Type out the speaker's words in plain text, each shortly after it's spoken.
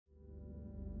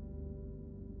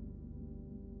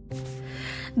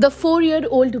The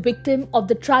 4-year-old victim of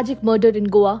the tragic murder in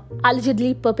Goa,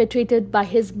 allegedly perpetrated by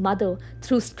his mother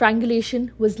through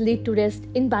strangulation, was laid to rest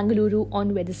in Bengaluru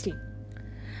on Wednesday.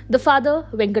 The father,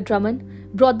 Venkat Raman,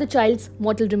 brought the child's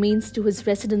mortal remains to his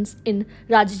residence in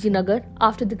Rajajinagar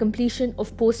after the completion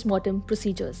of post-mortem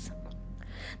procedures.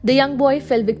 The young boy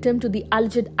fell victim to the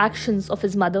alleged actions of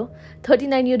his mother,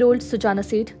 39-year-old Suchana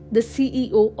Seth, the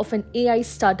CEO of an AI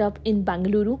startup in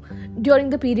Bengaluru,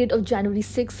 during the period of January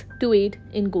 6 to 8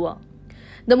 in Goa.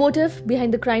 The motive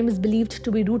behind the crime is believed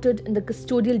to be rooted in the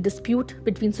custodial dispute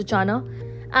between Suchana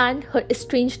and her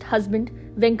estranged husband,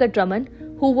 Venkat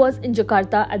Raman, who was in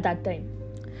Jakarta at that time.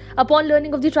 Upon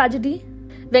learning of the tragedy,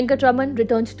 Venkat Raman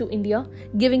returned to India,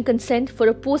 giving consent for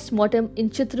a post-mortem in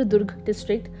Chitradurg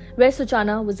district, where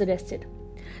Suchana was arrested.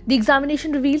 The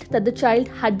examination revealed that the child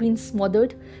had been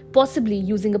smothered, possibly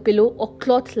using a pillow or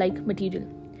cloth-like material.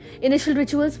 Initial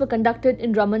rituals were conducted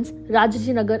in Raman's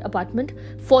Rajajinagar apartment,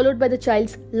 followed by the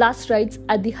child's last rites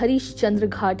at the Harishchandra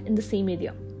Ghat in the same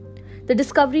area. The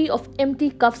discovery of empty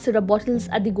cough syrup bottles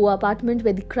at the Goa apartment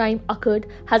where the crime occurred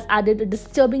has added a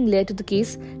disturbing layer to the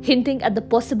case, hinting at the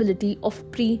possibility of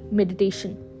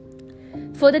premeditation.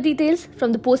 Further details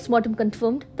from the post-mortem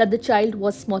confirmed that the child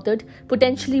was smothered,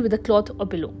 potentially with a cloth or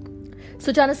pillow.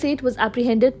 Suchana Seth was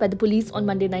apprehended by the police on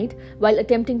Monday night while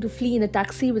attempting to flee in a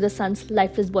taxi with her son's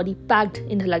lifeless body packed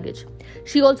in her luggage.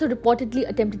 She also reportedly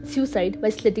attempted suicide by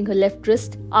slitting her left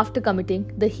wrist after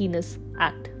committing the heinous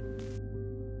act.